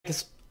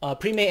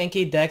Pre-made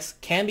ANKI decks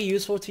can be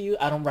useful to you.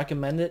 I don't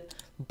recommend it,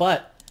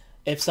 but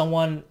if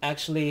someone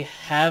actually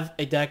have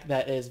a deck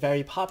that is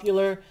very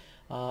popular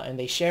and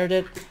they shared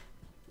it,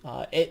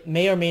 it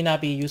may or may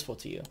not be useful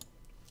to you.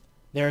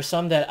 There are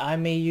some that I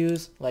may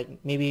use, like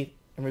maybe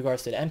in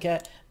regards to the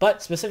MCAT,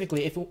 but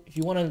specifically if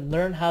you want to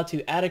learn how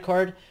to add a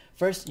card,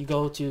 first you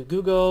go to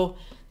Google,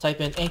 type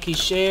in ANKI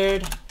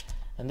shared,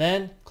 and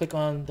then click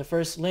on the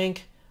first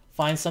link,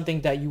 find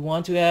something that you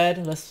want to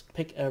add. Let's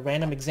pick a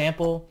random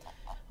example,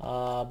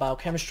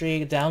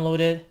 biochemistry, download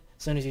it.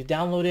 As soon as you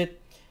download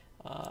it,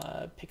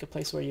 pick a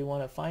place where you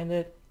want to find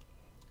it.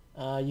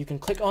 You can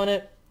click on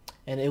it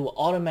and it will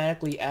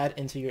automatically add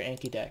into your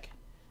ANKI deck.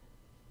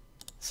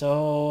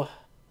 So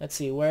let's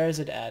see, where is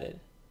it added?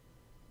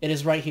 It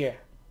is right here.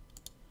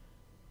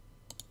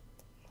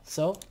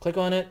 So click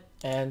on it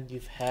and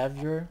you have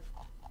your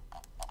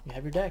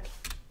deck.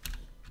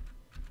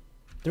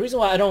 The reason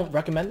why I don't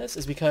recommend this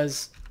is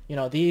because, you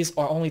know, these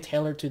are only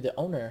tailored to the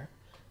owner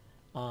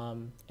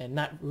and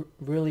not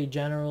really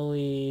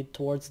generally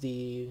towards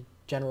the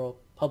general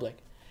public.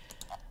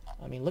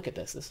 I mean, look at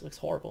this. This looks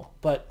horrible.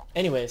 But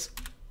anyways,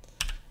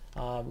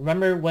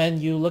 remember when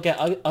you look at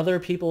other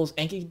people's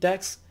ANKI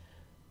decks,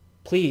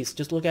 please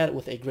just look at it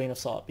with a grain of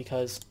salt,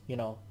 because, you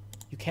know,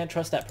 you can't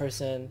trust that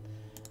person,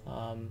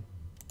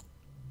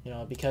 you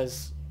know,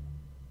 because,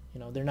 you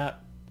know, they're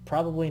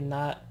probably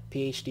not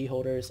PhD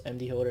holders,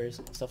 MD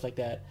holders, stuff like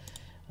that.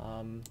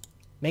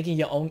 Making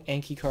your own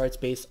ANKI cards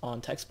based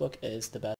on textbook is the best.